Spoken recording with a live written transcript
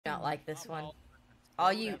not like this one.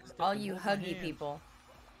 All you huggy people.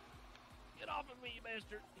 Get off of me, you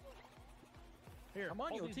bastard! Here, I'm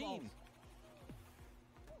on your team.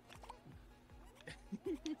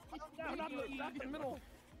 No, not in the middle.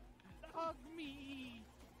 Hug me.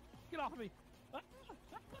 Get off of me. I'm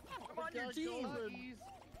on your team.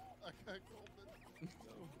 I got golden.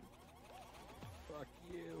 Fuck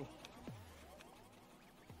you.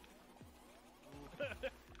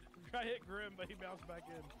 Try hit Grim, but he bounced back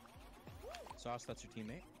in. Sauce, that's your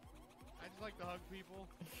teammate. I just like to hug people.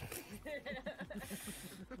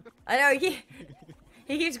 I know he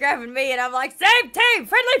keeps grabbing me, and I'm like, same team,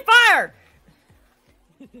 friendly fire.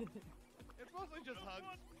 It's mostly just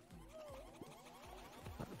hugs.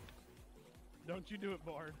 Don't you do it,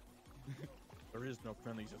 Bard. There is no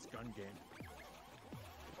friendlies, it's gun game.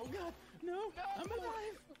 Oh god, no, I'm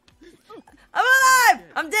alive. I'm alive.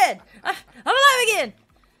 I'm dead. I'm alive again.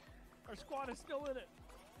 Our squad is still in it.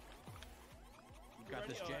 You got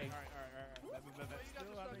this, Jay. Alright.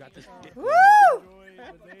 You got this. Woo!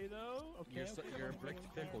 Enjoy the day, though. Okay, You're a brick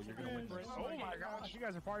pickle. You're gonna win this. Oh my gosh, you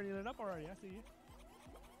guys are partying it up already. I see you.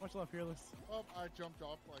 Much love, Fearless. Oh, I jumped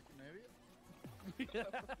off like an idiot.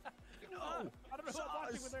 No! I don't know who I'm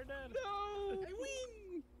watching when they're dead. No! I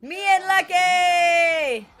win! Me and Lucky.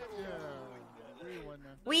 Yeah. We win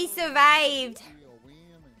then. We survived. We a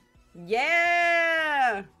winning.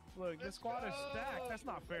 Yeah. Look, this squad is stacked. That's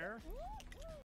not fair.